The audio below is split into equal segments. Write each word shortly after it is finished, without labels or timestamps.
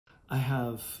I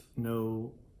have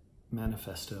no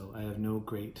manifesto. I have no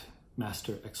great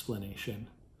master explanation.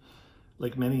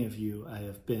 Like many of you, I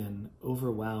have been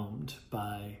overwhelmed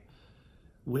by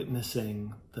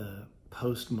witnessing the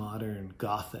postmodern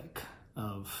Gothic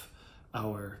of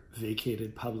our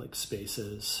vacated public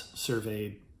spaces,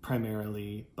 surveyed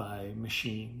primarily by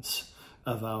machines,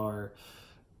 of our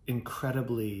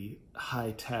incredibly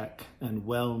high-tech and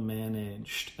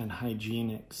well-managed and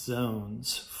hygienic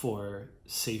zones for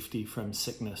safety from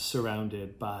sickness,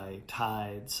 surrounded by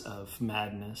tides of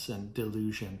madness and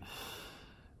delusion.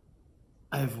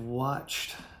 I've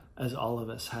watched, as all of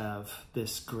us have,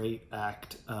 this great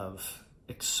act of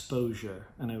exposure,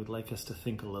 and I would like us to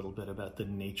think a little bit about the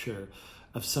nature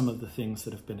of some of the things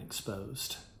that have been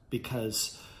exposed,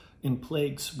 because in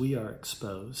plagues we are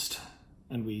exposed.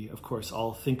 And we, of course,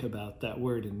 all think about that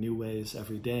word in new ways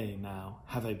every day now.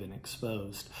 Have I been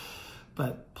exposed?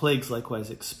 But plagues likewise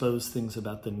expose things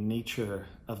about the nature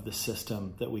of the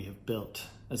system that we have built,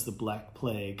 as the Black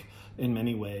Plague in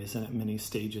many ways and at many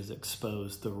stages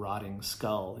exposed the rotting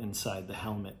skull inside the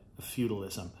helmet of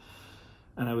feudalism.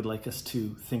 And I would like us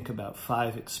to think about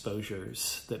 5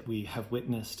 exposures that we have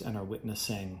witnessed and are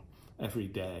witnessing every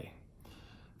day.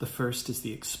 The first is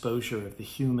the exposure of the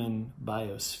human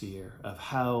biosphere, of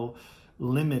how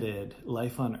limited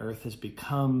life on Earth has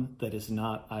become that is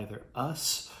not either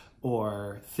us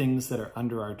or things that are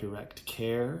under our direct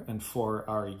care and for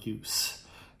our use.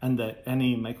 And that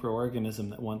any microorganism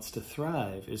that wants to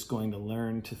thrive is going to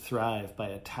learn to thrive by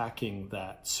attacking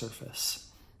that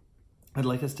surface. I'd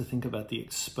like us to think about the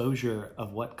exposure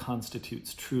of what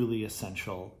constitutes truly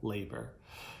essential labor,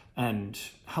 and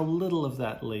how little of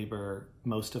that labor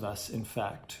most of us, in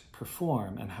fact,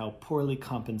 perform, and how poorly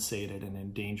compensated and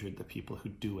endangered the people who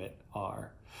do it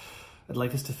are. I'd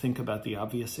like us to think about the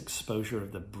obvious exposure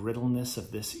of the brittleness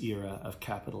of this era of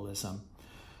capitalism,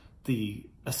 the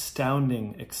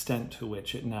astounding extent to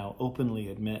which it now openly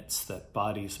admits that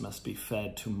bodies must be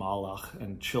fed to Moloch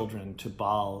and children to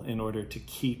Baal in order to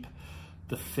keep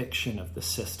the fiction of the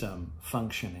system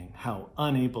functioning, how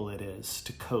unable it is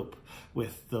to cope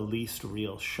with the least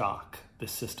real shock, the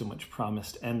system which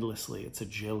promised endlessly its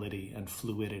agility and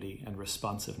fluidity and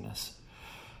responsiveness.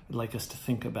 I'd like us to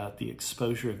think about the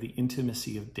exposure of the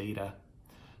intimacy of data,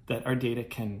 that our data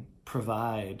can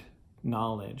provide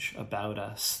knowledge about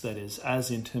us that is as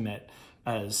intimate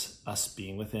as us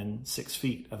being within 6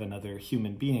 feet of another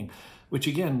human being, which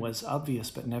again was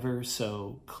obvious but never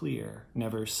so clear,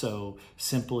 never so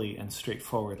simply and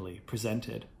straightforwardly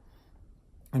presented.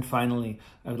 And finally,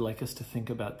 I would like us to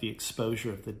think about the exposure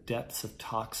of the depths of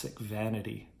toxic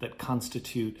vanity that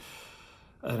constitute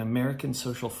an American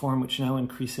social form which now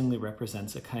increasingly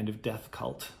represents a kind of death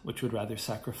cult, which would rather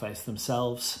sacrifice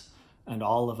themselves and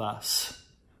all of us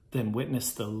than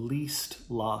witness the least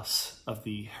loss of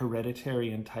the hereditary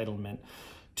entitlement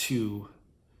to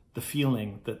the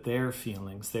feeling that their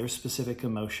feelings, their specific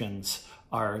emotions,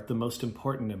 are the most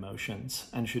important emotions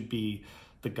and should be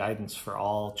the guidance for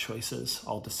all choices,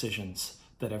 all decisions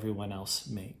that everyone else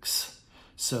makes.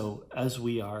 So as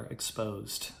we are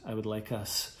exposed, I would like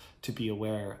us to be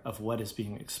aware of what is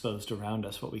being exposed around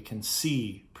us, what we can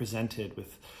see presented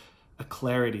with a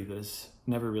clarity that has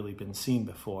never really been seen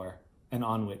before, and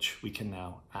on which we can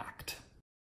now act.